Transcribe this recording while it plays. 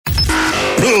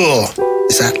Ugh.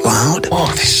 Is that loud? Oh,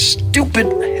 these stupid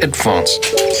headphones.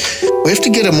 We have to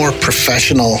get a more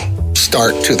professional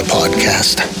start to the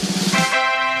podcast.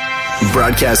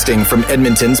 Broadcasting from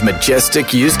Edmonton's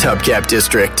majestic used hubcap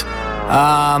district.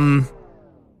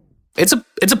 It's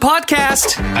a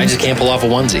podcast. I just can't pull off a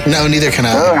onesie. No, neither can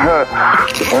I.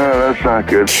 That's not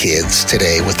good. Kids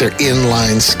today with their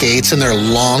inline skates and their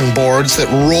long boards that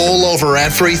roll over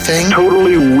everything.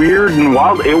 Totally weird and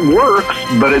wild. It works,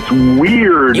 but it's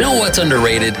weird. You know what's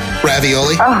underrated?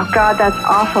 Ravioli? Oh, God, that's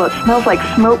awful. It smells like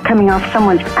smoke coming off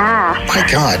someone's ass. My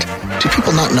God, do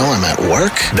people not know I'm at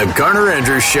work? The Garner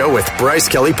Andrews Show with Bryce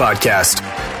Kelly Podcast.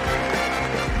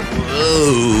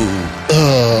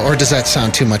 Or does that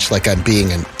sound too much like I'm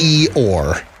being an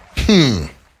Eeyore?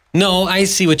 No, I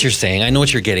see what you're saying. I know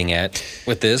what you're getting at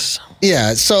with this.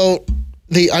 Yeah, so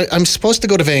I'm supposed to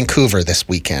go to Vancouver this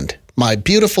weekend. My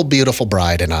beautiful, beautiful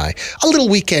bride and I. A little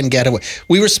weekend getaway.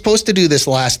 We were supposed to do this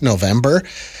last November,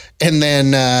 and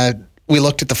then we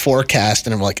looked at the forecast,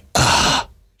 and I'm like,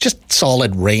 just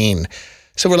solid rain.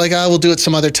 So we're like, we'll do it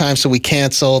some other time. So we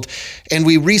canceled and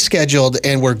we rescheduled,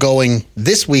 and we're going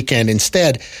this weekend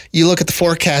instead. You look at the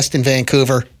forecast in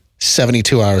Vancouver,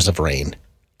 72 hours of rain.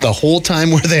 The whole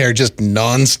time we're there, just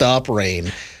nonstop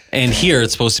rain. And here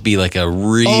it's supposed to be like a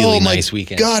really nice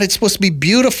weekend. God, it's supposed to be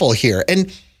beautiful here.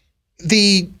 And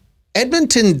the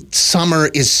Edmonton summer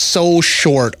is so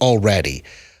short already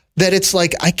that it's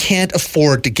like I can't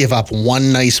afford to give up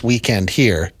one nice weekend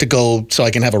here to go so I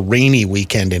can have a rainy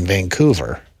weekend in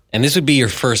Vancouver. And would this be your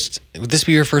first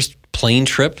plane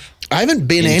trip? I haven't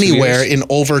been anywhere in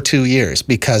over 2 years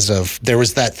because there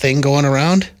was that thing going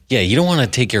around. Yeah, you don't want to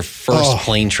take your first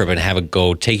plane trip and have it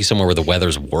take you somewhere where the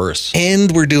weather's worse.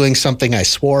 And we're doing something I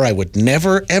swore I would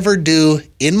never, ever do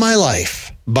in my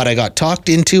life, but I got talked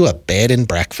into a bed and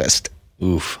breakfast.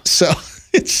 Oof. So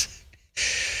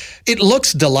it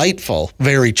looks delightful,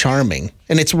 very charming,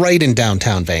 and it's right in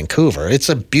downtown Vancouver. It's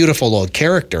a beautiful old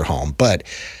character home, but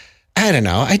I don't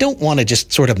know. I don't want to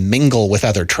just sort of mingle with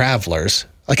other travelers.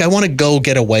 Like, I want to go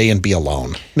get away and be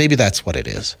alone. Maybe that's what it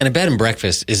is. And a bed and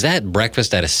breakfast, is that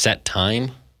breakfast at a set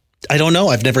time? I don't know.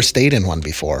 I've never stayed in one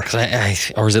before.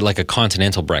 Or is it like a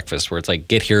continental breakfast where it's like,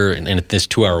 get here in this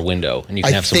 2-hour window and you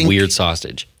can have some weird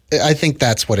sausage? I think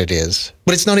that's what it is.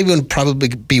 But it's not even probably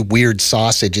be weird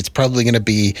sausage. It's probably going to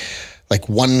be like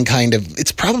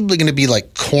it's probably going to be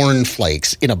like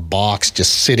cornflakes in a box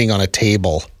just sitting on a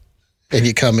table. And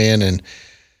you come in and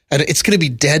it's going to be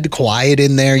dead quiet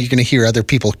in there. You're going to hear other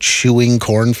people chewing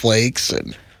cornflakes.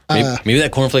 And maybe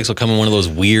that cornflakes will come in one of those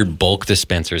weird bulk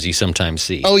dispensers you sometimes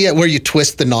see. Oh, yeah, where you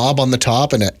twist the knob on the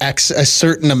top and a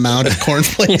certain amount of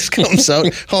cornflakes comes out.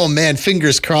 Oh, man,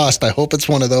 fingers crossed. I hope it's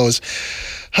one of those.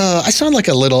 I sound like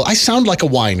a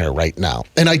whiner right now.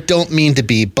 And I don't mean to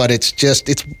be, but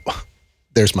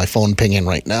there's my phone pinging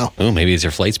right now. Oh, maybe it's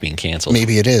your flight's being canceled.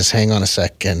 Maybe it is. Hang on a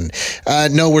second.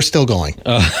 No, we're still going.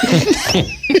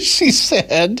 She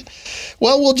said,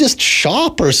 well, we'll just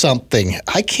shop or something.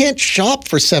 I can't shop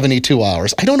for 72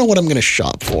 hours. I don't know what I'm going to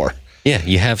shop for. Yeah,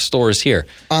 you have stores here.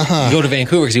 You go to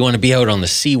Vancouver because you want to be out on the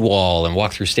seawall and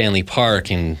walk through Stanley Park.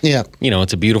 And,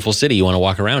 it's a beautiful city. You want to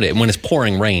walk around it. And when it's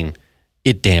pouring rain,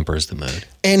 it dampers the mood.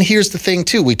 And here's the thing,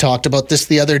 too. We talked about this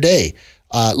the other day.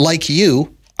 Like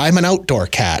you, I'm an outdoor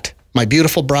cat. My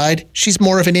beautiful bride, she's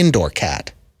more of an indoor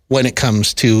cat when it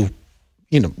comes to,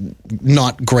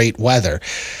 not great weather.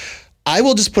 I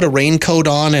will just put a raincoat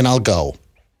on and I'll go.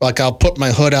 Like, I'll put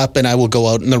my hood up and I will go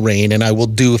out in the rain and I will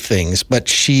do things. But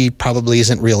she probably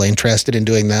isn't real interested in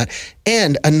doing that.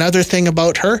 And another thing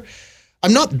about her,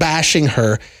 I'm not bashing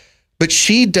her, but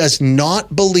she does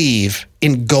not believe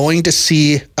in going to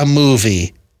see a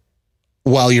movie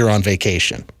while you're on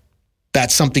vacation.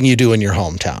 That's something you do in your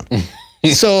hometown.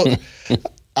 So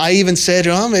I even said,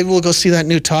 maybe we'll go see that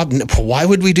new Top. Why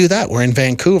would we do that? We're in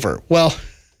Vancouver. Well,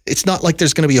 it's not like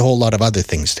there's going to be a whole lot of other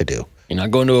things to do. You're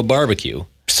not going to a barbecue.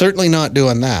 Certainly not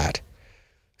doing that.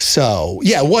 So,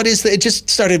 yeah, it just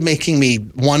started making me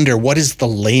wonder, what is the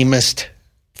lamest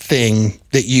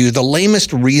the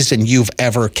lamest reason you've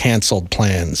ever canceled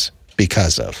plans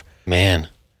because of? Man.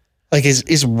 Like,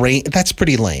 is rain, that's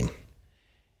pretty lame.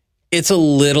 It's a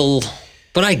little,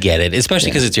 but I get it, especially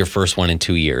because it's your first one in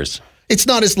 2 years. It's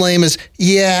not as lame as,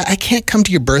 I can't come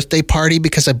to your birthday party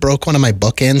because I broke one of my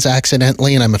bookends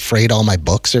accidentally and I'm afraid all my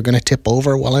books are going to tip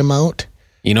over while I'm out.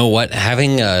 You know what?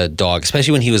 Having a dog,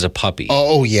 especially when he was a puppy.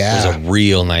 Oh, yeah. Was a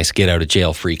real nice get out of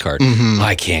jail free card. Mm-hmm.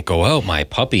 I can't go out. My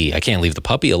puppy, I can't leave the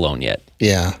puppy alone yet.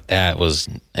 Yeah.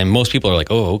 And most people are like,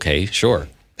 oh, okay, sure.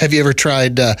 Have you ever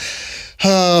tried,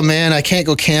 oh man, I can't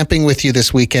go camping with you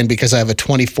this weekend because I have a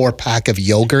 24-pack of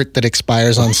yogurt that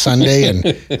expires on Sunday and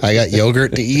I got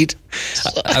yogurt to eat?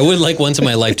 I would like once in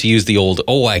my life to use the old,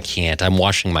 I can't, I'm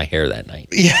washing my hair that night.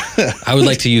 Yeah. I would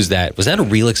like to use that. Was that a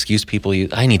real excuse people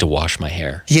use? I need to wash my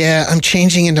hair. Yeah, I'm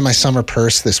changing into my summer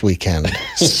purse this weekend.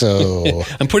 So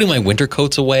I'm putting my winter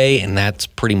coats away and that's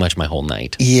pretty much my whole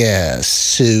night. Yeah,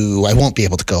 so I won't be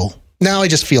able to go. Now I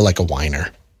just feel like a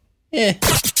whiner. Yeah.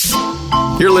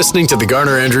 You're listening to the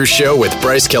Garner Andrews Show with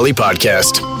Bryce Kelly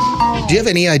Podcast. Do you have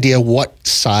any idea what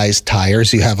size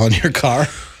tires you have on your car?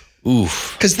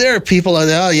 Oof. Because there are people out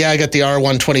there, I got the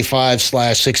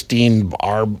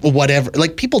R125/16R, whatever.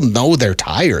 Like, people know their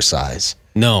tire size.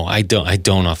 No, I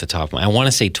don't off the top of my. I want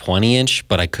to say 20-inch,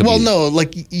 but I could be. Well, no,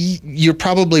 like, you're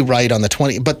probably right on the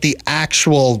 20, but the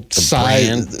actual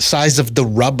size of the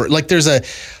rubber, like there's a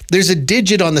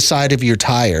digit on the side of your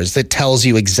tires that tells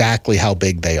you exactly how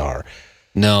big they are.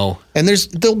 No. And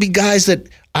there'll be guys that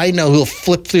I know who'll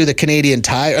flip through the Canadian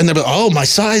Tire and they'll be, oh, my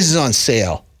size is on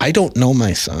sale. I don't know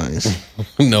my size.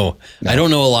 No, I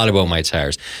don't know a lot about my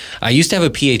tires. I used to have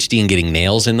a PhD in getting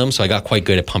nails in them, so I got quite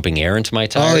good at pumping air into my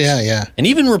tires. Oh, yeah. And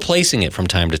even replacing it from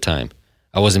time to time.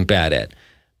 I wasn't bad at.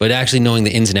 But actually knowing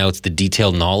the ins and outs, the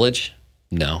detailed knowledge,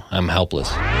 no, I'm helpless.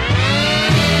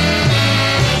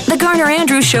 The Garner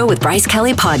Andrews Show with Bryce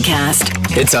Kelly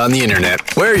Podcast. It's on the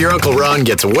internet, where your Uncle Ron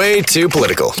gets way too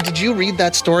political. Did you read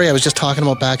that story I was just talking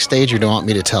about backstage, or do you want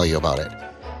me to tell you about it?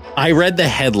 I read the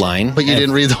headline. But you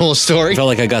didn't read the whole story? I felt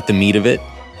like I got the meat of it.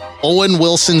 Owen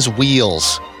Wilson's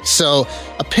wheels. So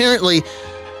apparently,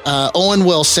 Owen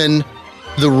Wilson,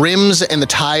 the rims and the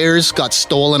tires got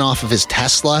stolen off of his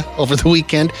Tesla over the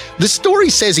weekend. The story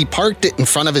says he parked it in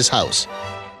front of his house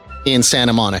in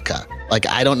Santa Monica. Like,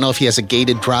 I don't know if he has a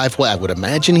gated driveway. I would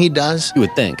imagine he does. You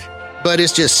would think. But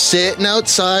it's just sitting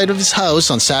outside of his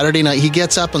house on Saturday night. He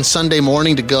gets up on Sunday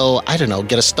morning to go, I don't know,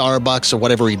 get a Starbucks or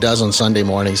whatever he does on Sunday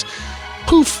mornings.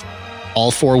 Poof, all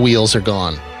 4 wheels are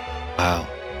gone. Wow.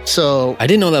 So I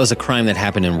didn't know that was a crime that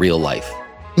happened in real life.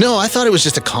 No, I thought it was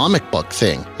just a comic book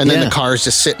thing. And then the car's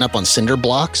just sitting up on cinder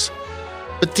blocks.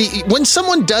 But when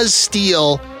someone does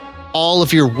steal all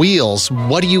of your wheels,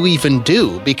 what do you even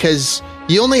do? Because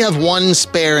you only have one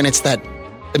spare and it's that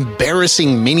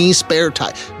embarrassing mini spare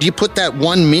tire. Do you put that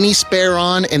one mini spare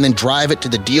on and then drive it to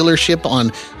the dealership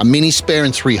on a mini spare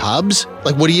and 3 hubs?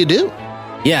 Like, what do you do?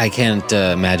 Yeah, I can't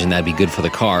imagine that'd be good for the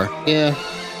car. Yeah.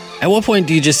 At what point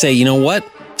do you just say, you know what?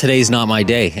 Today's not my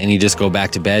day, and you just go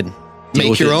back to bed?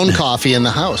 Make your own coffee in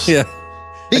the house. Yeah.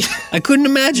 I couldn't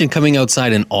imagine coming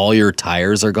outside and all your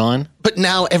tires are gone. But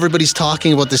now everybody's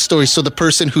talking about this story. So the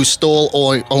person who stole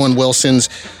Owen Wilson's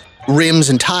rims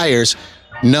and tires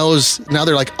knows, now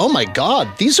they're like, oh my God,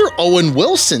 these are Owen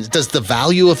Wilson's. Does the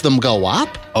value of them go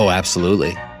up? Oh,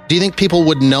 absolutely. Do you think people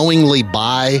would knowingly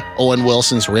buy Owen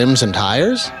Wilson's rims and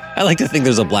tires? I like to think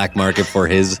there's a black market for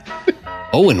his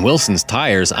Owen Wilson's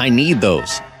tires. I need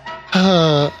those.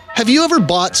 Have you ever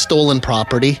bought stolen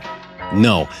property?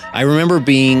 No. I remember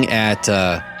being at,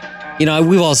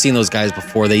 we've all seen those guys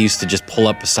before. They used to just pull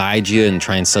up beside you and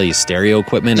try and sell you stereo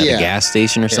equipment at a gas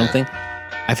station or something.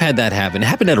 I've had that happen. It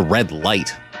happened at a red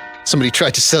light. Somebody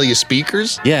tried to sell you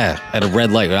speakers? Yeah, at a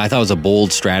red light. I thought it was a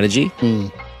bold strategy.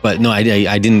 But no, I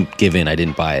didn't give in. I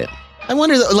didn't buy it. I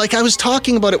wonder, like, I was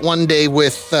talking about it one day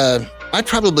with, I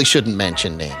probably shouldn't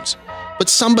mention names, but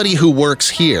somebody who works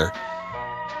here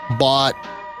bought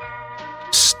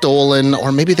stolen,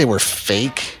 or maybe they were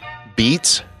fake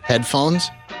Beats headphones.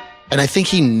 And I think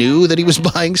he knew that he was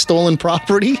buying stolen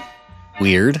property.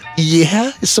 Weird.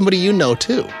 Yeah, it's somebody you know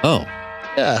too. Oh.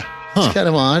 Yeah. It's kind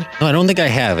of odd. No, I don't think I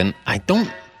have. And I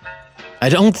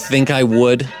don't think I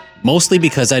would. Mostly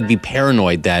because I'd be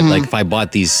paranoid that, like, if I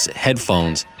bought these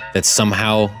headphones, that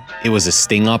somehow it was a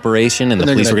sting operation and the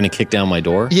police were going to kick down my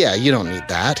door. Yeah, you don't need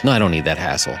that. No, I don't need that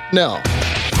hassle. No.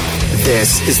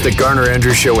 This is the Garner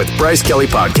Andrews Show with Bryce Kelly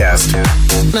Podcast.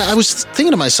 Now, I was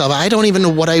thinking to myself, I don't even know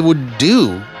what I would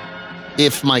do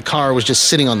if my car was just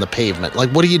sitting on the pavement. Like,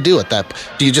 what do you do at that?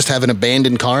 Do you just have an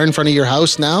abandoned car in front of your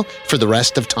house now for the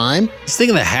rest of time? Just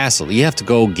think of the hassle. You have to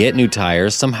go get new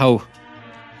tires. Somehow,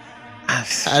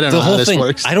 I don't know how this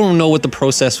works. I don't know what the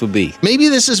process would be. Maybe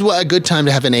this is a good time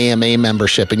to have an AMA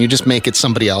membership and you just make it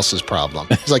somebody else's problem.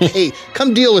 It's like, hey,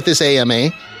 come deal with this AMA.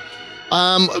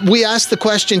 We asked the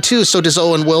question too, so does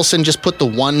Owen Wilson just put the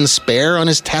one spare on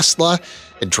his Tesla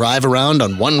and drive around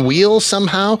on one wheel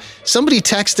somehow? Somebody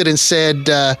texted and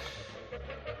said,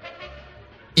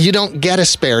 you don't get a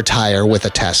spare tire with a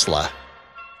Tesla.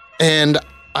 And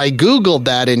I Googled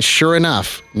that, and sure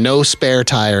enough, no spare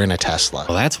tire in a Tesla.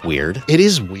 Well, that's weird. It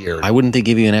is weird. Why wouldn't they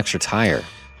give you an extra tire?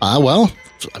 Well,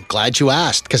 I'm glad you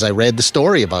asked because I read the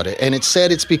story about it. And it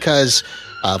said it's because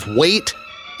of weight,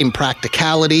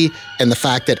 impracticality, and the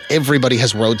fact that everybody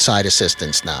has roadside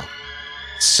assistance now.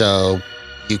 So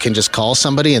you can just call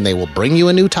somebody and they will bring you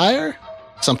a new tire?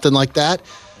 Something like that?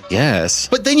 Yes.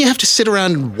 But then you have to sit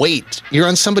around and wait. You're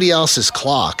on somebody else's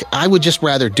clock. I would just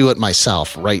rather do it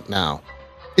myself right now.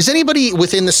 Is anybody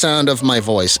within the sound of my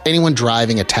voice, anyone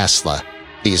driving a Tesla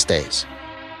these days?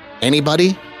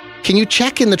 Anybody? Can you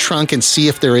check in the trunk and see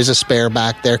if there is a spare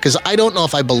back there? Because I don't know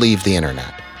if I believe the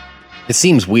internet. It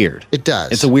seems weird. It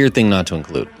does. It's a weird thing not to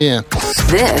include. Yeah.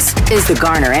 This is the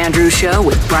Garner Andrews Show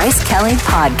with Bryce Kelly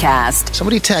Podcast.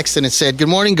 Somebody texted and said, "Good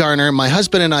morning, Garner. My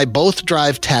husband and I both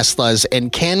drive Teslas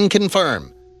and can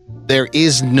confirm there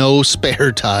is no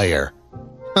spare tire."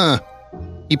 Huh.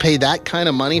 You pay that kind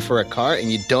of money for a car and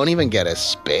you don't even get a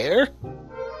spare?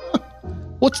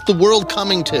 What's the world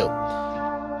coming to?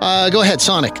 Go ahead,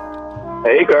 Sonic.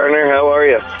 Hey, Garner. How are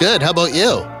you? Good. How about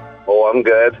you? Oh, I'm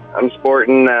good. I'm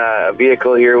sporting a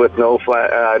vehicle here with no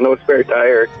spare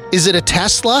tire. Is it a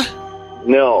Tesla?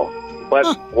 No.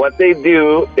 But what they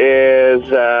do is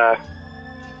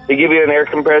they give you an air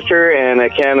compressor and a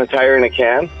can of tire in a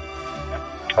can.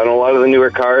 On a lot of the newer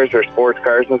cars or sports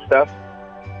cars and stuff,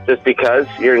 just because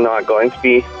you're not going to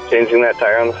be changing that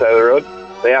tire on the side of the road.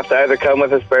 They have to either come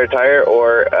with a spare tire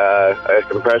or a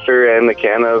compressor and a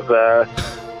can of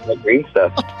green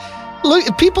stuff.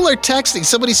 Look, people are texting.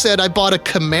 Somebody said, I bought a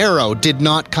Camaro, did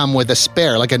not come with a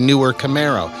spare, like a newer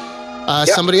Camaro.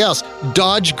 Somebody else,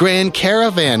 Dodge Grand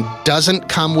Caravan doesn't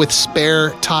come with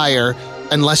spare tire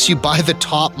unless you buy the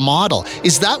top model.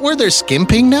 Is that where they're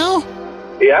skimping now?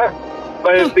 Yeah,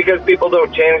 but it's because people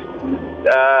don't change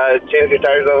their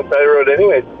tires on the side of the road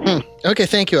anyways. Okay,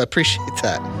 thank you. I appreciate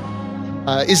that.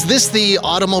 Is this the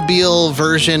automobile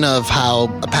version of how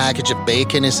a package of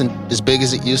bacon isn't as big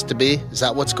as it used to be? Is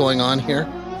that what's going on here?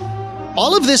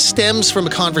 All of this stems from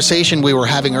a conversation we were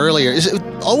having earlier. Is it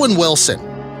Owen Wilson,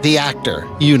 the actor?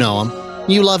 You know him.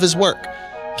 You love his work.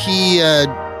 He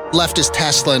left his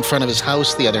Tesla in front of his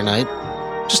house the other night,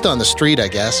 just on the street, I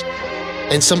guess,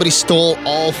 and somebody stole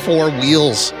all four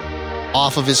wheels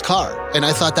off of his car. And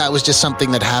I thought that was just something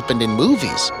that happened in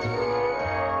movies,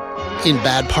 in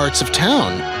bad parts of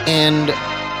town. And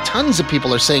tons of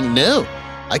people are saying, no,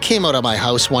 I came out of my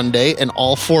house one day and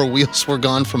all four wheels were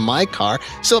gone from my car.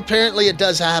 So apparently it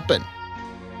does happen.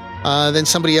 Then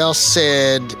somebody else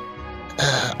said,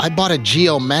 I bought a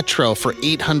Geo Metro for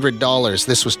 $800.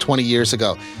 This was 20 years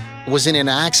ago. Was in an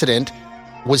accident,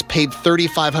 was paid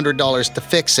 $3,500 to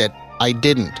fix it. I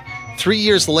didn't. 3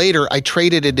 years later, I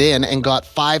traded it in and got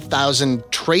 $5,000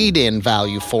 trade-in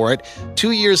value for it.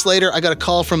 2 years later, I got a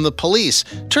call from the police.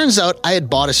 Turns out I had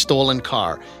bought a stolen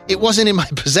car. It wasn't in my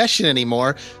possession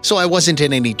anymore, so I wasn't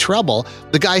in any trouble.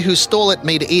 The guy who stole it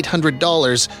made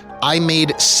 $800. I made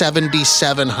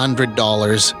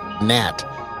 $7,700 net.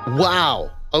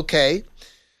 Wow. Okay.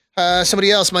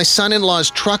 Somebody else. My son-in-law's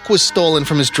truck was stolen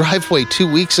from his driveway 2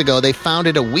 weeks ago. They found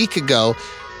it a week ago,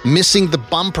 missing the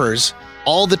bumpers,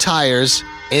 all the tires,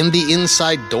 and the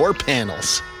inside door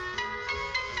panels.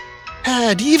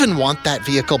 Do you even want that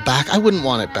vehicle back? I wouldn't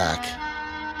want it back.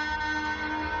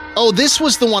 Oh, this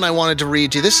was the one I wanted to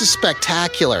read you. This is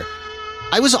spectacular.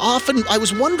 I was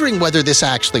wondering whether this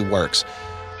actually works.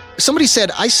 Somebody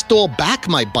said, I stole back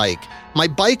my bike. My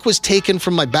bike was taken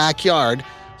from my backyard,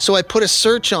 so I put a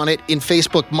search on it in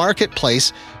Facebook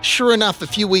Marketplace. Sure enough, a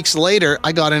few weeks later,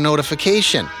 I got a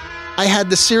notification. I had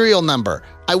the serial number.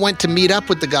 I went to meet up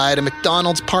with the guy at a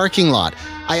McDonald's parking lot.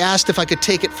 I asked if I could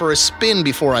take it for a spin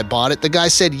before I bought it. The guy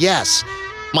said yes.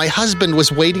 My husband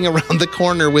was waiting around the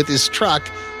corner with his truck,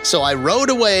 so I rode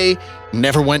away,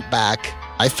 never went back.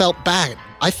 I felt bad.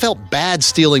 I felt bad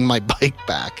stealing my bike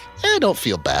back. I don't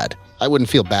feel bad. I wouldn't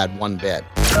feel bad one bit.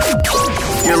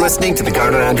 You're listening to the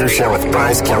Garner and Andrews Show with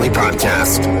Bryce Kelly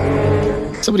Podcast.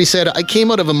 Somebody said, I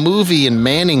came out of a movie in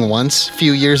Manning once, a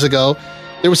few years ago.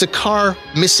 There was a car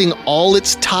missing all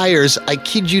its tires. I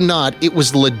kid you not, it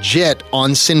was legit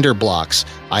on cinder blocks.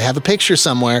 I have a picture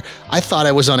somewhere. I thought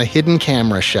I was on a hidden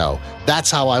camera show.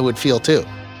 That's how I would feel too.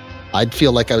 I'd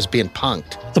feel like I was being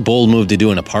punked. It's a bold move to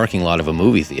do in a parking lot of a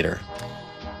movie theater.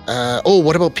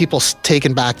 What about people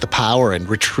taking back the power and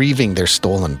retrieving their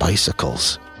stolen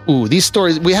bicycles? Ooh, these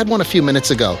stories, we had one a few minutes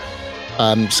ago.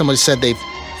 Somebody said they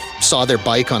saw their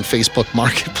bike on Facebook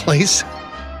Marketplace.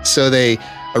 So they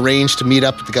arranged to meet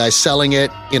up with the guy selling it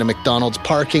in a McDonald's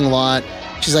parking lot.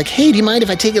 She's like, hey, do you mind if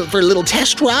I take it for a little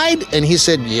test ride? And he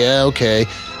said, yeah, okay.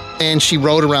 And she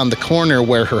rode around the corner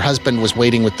where her husband was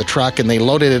waiting with the truck, and they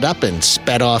loaded it up and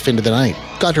sped off into the night.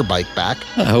 Got her bike back.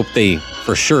 I hope they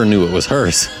for sure knew it was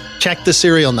hers. Check the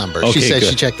serial number. Okay, she says good.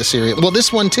 she checked the serial. Well,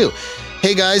 this one too.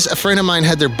 Hey guys, a friend of mine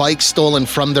had their bike stolen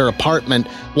from their apartment.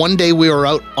 One day we were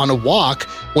out on a walk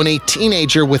when a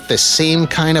teenager with the same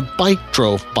kind of bike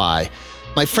drove by.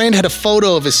 My friend had a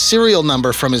photo of his serial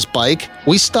number from his bike.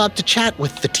 We stopped to chat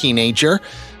with the teenager.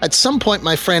 At some point,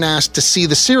 my friend asked to see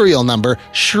the serial number.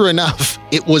 Sure enough,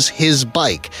 it was his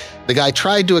bike. The guy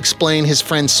tried to explain his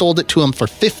friend sold it to him for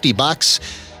 $50.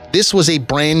 This was a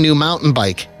brand new mountain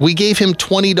bike. We gave him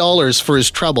 $20 for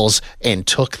his troubles and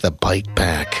took the bike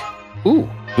back. Ooh,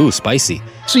 spicy.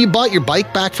 So you bought your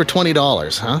bike back for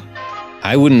 $20, huh?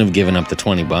 I wouldn't have given up the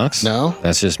 $20. No?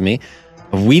 That's just me.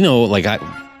 We know,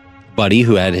 buddy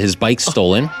who had his bike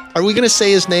stolen. Are we going to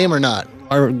say his name or not?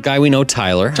 Our guy we know,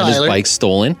 Tyler, had his bike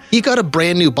stolen. He got a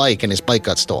brand new bike and his bike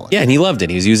got stolen. Yeah, and he loved it.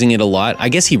 He was using it a lot. I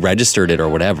guess he registered it or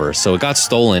whatever. So it got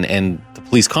stolen, and the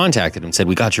police contacted him and said,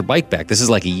 we got your bike back. This is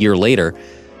like a year later.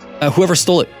 Whoever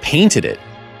stole it painted it.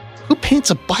 Who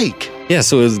paints a bike? Yeah,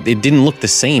 so it didn't look the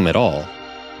same at all.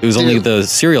 It was only the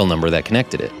serial number that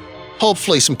connected it.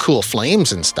 Hopefully some cool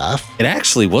flames and stuff. It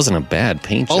actually wasn't a bad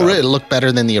paint job. Oh, really? It looked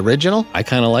better than the original? I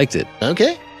kind of liked it.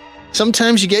 Okay.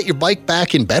 Sometimes you get your bike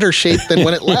back in better shape than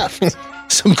when it left.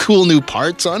 Some cool new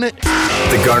parts on it.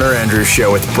 The Garner Andrews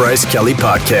Show with Bryce Kelly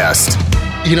Podcast.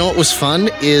 You know what was fun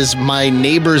is my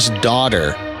neighbor's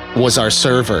daughter was our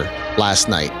server last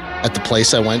night at the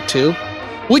place I went to,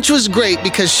 which was great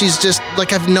because she's just,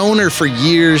 I've known her for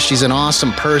years. She's an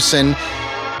awesome person.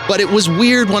 But it was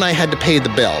weird when I had to pay the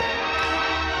bill.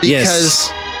 Because,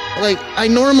 I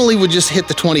normally would just hit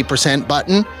the 20%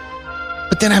 button.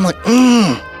 But then I'm like,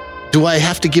 do I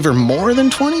have to give her more than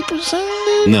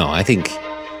 20%? No, I think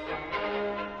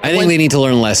they need to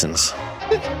learn lessons.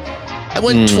 I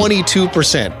went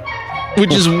 22%,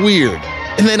 which is weird.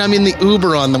 And then I'm in the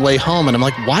Uber on the way home, and I'm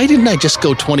like, why didn't I just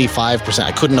go 25%?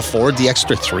 I couldn't afford the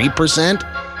extra 3%?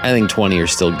 I think 20 are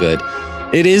still good.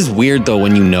 It is weird, though,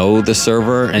 when you know the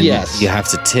server and you have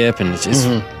to tip, and it's just,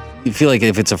 you feel like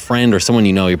if it's a friend or someone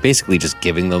you know, you're basically just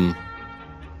giving them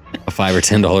a $5 or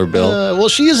 $10 bill. Well,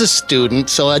 she is a student,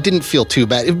 so I didn't feel too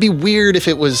bad. It would be weird if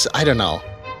it was, I don't know.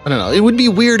 It would be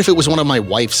weird if it was one of my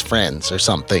wife's friends or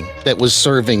something that was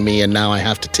serving me, and now I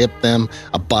have to tip them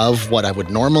above what I would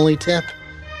normally tip.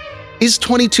 Is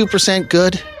 22%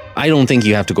 good? I don't think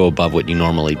you have to go above what you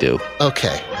normally do.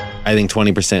 Okay. I think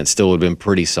 20% still would have been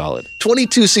pretty solid.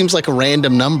 22 seems like a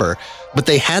random number, but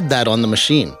they had that on the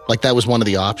machine. That was one of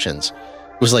the options.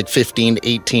 It was 15,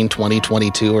 18, 20,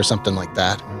 22 or something like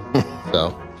that.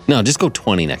 So no, just go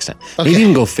 20 next time. Okay. Maybe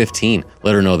even go 15.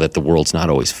 Let her know that the world's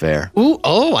not always fair.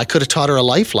 I could have taught her a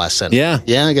life lesson. Yeah.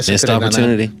 Yeah, I guess missed I could have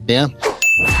opportunity. Done that.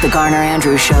 Yeah. The Garner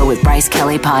Andrews Show with Bryce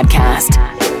Kelly Podcast.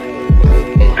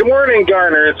 Good morning,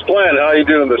 Garner. It's Glenn. How you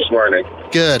doing this morning?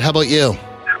 Good. How about you?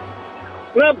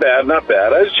 Not bad, not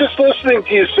bad. I was just listening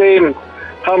to you saying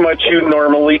how much you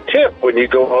normally tip when you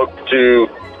go out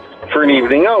for an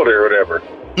evening out or whatever.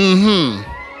 Mm-hmm.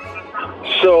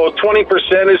 So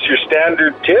 20% is your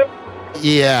standard tip?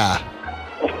 Yeah.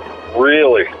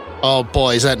 Really? Oh,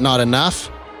 boy, is that not enough?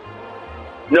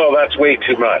 No, that's way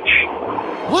too much.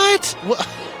 What?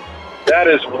 That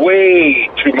is way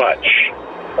too much.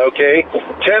 Okay?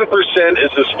 10%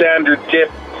 is the standard tip.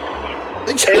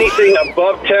 Anything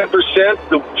above 10%,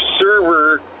 the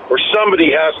server or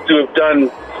somebody has to have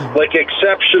done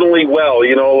exceptionally well.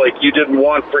 You didn't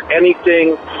want for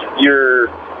anything. Your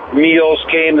meals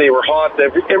came, they were hot.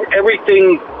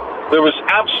 Everything, there was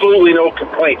absolutely no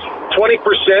complaints.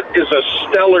 20% is a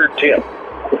stellar tip.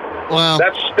 Well,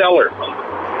 that's stellar.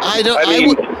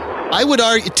 I would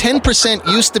argue 10%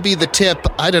 used to be the tip.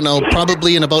 I don't know,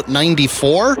 probably in about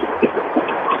 94.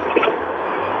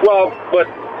 Well, but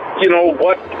you know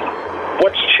what?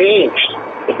 What's changed?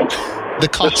 The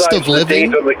cost besides of living.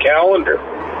 The date on the calendar.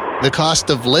 The cost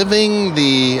of living.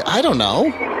 I don't know.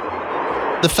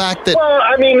 The fact that. Well,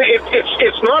 I mean,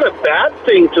 it's not a bad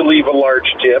thing to leave a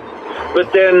large tip,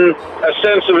 but then a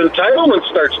sense of entitlement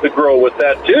starts to grow with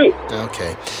that too.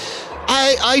 Okay.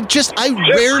 I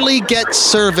rarely get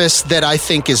service that I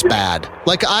think is bad.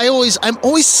 I'm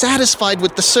always satisfied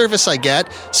with the service I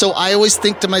get. So I always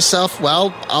think to myself,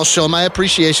 well, I'll show my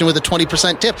appreciation with a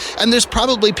 20% tip. And there's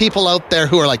probably people out there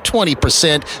who are like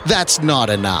 20%. That's not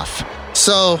enough.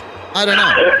 So I don't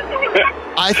know.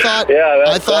 I thought.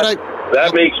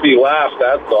 That makes me laugh.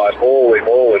 That thought. Holy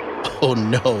moly. Oh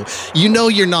no. You know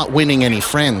you're not winning any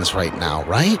friends right now,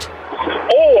 right?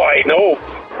 Oh, I know.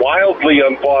 Wildly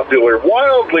unpopular.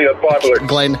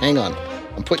 Glenn, hang on.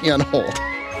 I'm putting you on hold.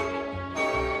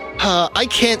 I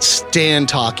can't stand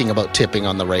talking about tipping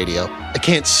on the radio. I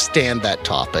can't stand that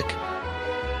topic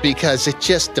because it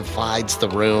just divides the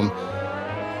room.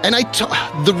 And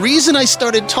the reason I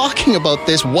started talking about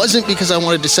this wasn't because I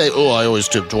wanted to say, oh, I always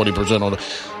tip 20% on it.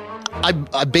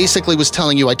 I basically was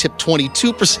telling you I tipped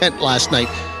 22% last night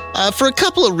for a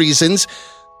couple of reasons.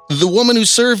 The woman who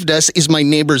served us is my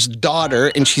neighbor's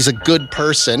daughter, and she's a good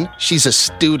person. She's a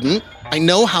student. I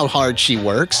know how hard she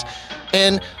works.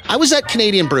 And I was at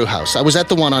Canadian Brew House. I was at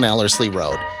the one on Ellerslie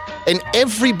Road. And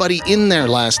everybody in there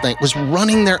last night was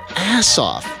running their ass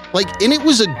off. And it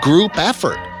was a group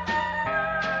effort.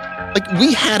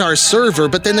 We had our server,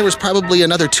 but then there was probably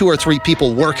another 2 or 3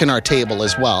 people working our table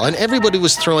as well. And everybody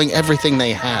was throwing everything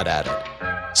they had at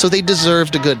it. So they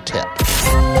deserved a good tip.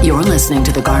 You're listening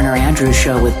to the Garner Andrews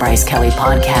Show with Bryce Kelly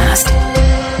Podcast.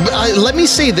 Let me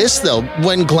say this, though.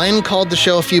 When Glenn called the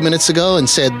show a few minutes ago and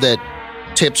said that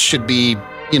tips should be,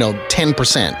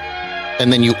 10%,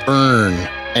 and then you earn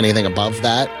anything above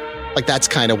that, that's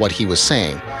kind of what he was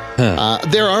saying.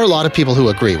 There are a lot of people who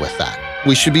agree with that.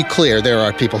 We should be clear, there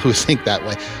are people who think that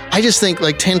way. I just think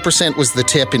 10% was the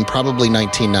tip in probably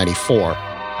 1994,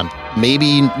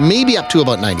 maybe up to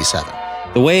about 97.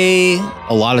 The way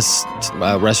a lot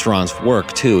of restaurants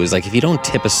work, too, is if you don't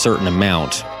tip a certain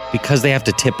amount, because they have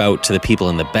to tip out to the people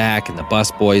in the back and the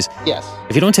busboys. Yes.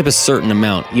 If you don't tip a certain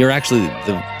amount, you're actually,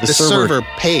 the server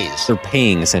pays. They're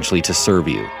paying, essentially, to serve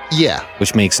you. Yeah.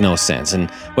 Which makes no sense.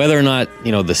 And whether or not,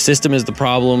 the system is the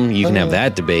problem, you can have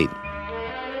that debate.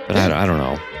 But I don't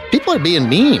know. People are being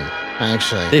mean,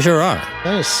 actually. They sure are.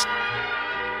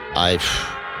 I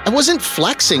wasn't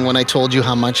flexing when I told you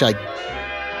how much I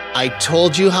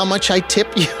told you how much I tip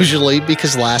usually,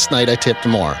 because last night I tipped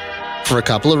more for a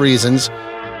couple of reasons.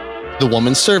 The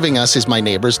woman serving us is my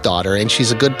neighbor's daughter, and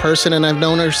she's a good person, and I've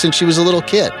known her since she was a little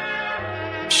kid.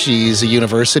 She's a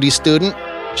university student.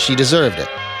 She deserved it.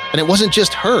 And it wasn't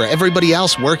just her. Everybody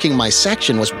else working my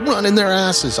section was running their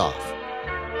asses off.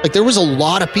 There was a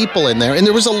lot of people in there, and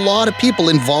there was a lot of people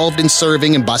involved in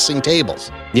serving and bussing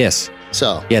tables. Yes.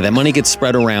 So. Yeah, that money gets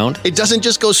spread around. It doesn't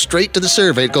just go straight to the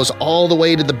server. It goes all the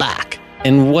way to the back.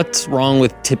 And what's wrong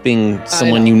with tipping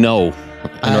someone you know?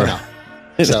 I don't know.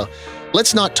 So,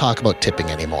 let's not talk about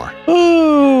tipping anymore.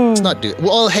 Let's not do it.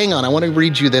 Well, hang on. I want to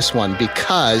read you this one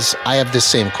because I have this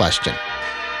same question.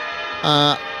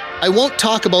 I won't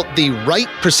talk about the right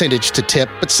percentage to tip,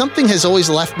 but something has always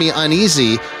left me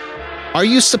uneasy. Are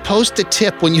you supposed to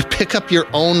tip when you pick up your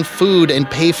own food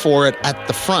and pay for it at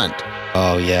the front?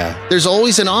 Oh, yeah. There's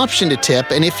always an option to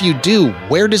tip, and if you do,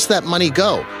 where does that money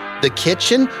go? The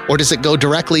kitchen, or does it go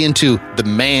directly into the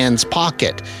man's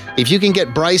pocket? If you can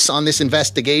get Bryce on this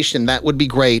investigation, that would be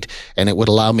great, and it would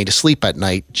allow me to sleep at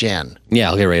night. Jen. Yeah,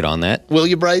 I'll get right on that. Will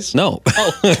you, Bryce? No.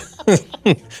 Oh.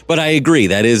 But I agree.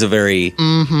 That is a very...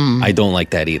 I don't like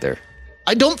that either.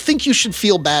 I don't think you should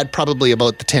feel bad probably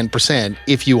about the 10%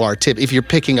 if you're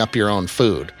picking up your own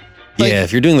food. Yeah,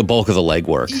 if you're doing the bulk of the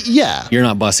legwork. Yeah. You're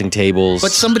not bussing tables.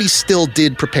 But somebody still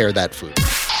did prepare that food.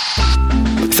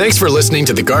 Thanks for listening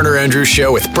to the Garner Andrews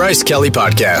Show with Bryce Kelly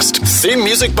Podcast. Theme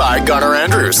music by Garner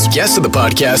Andrews. Guests of the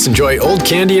podcast enjoy old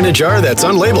candy in a jar that's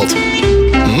unlabeled.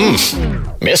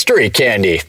 Mystery candy.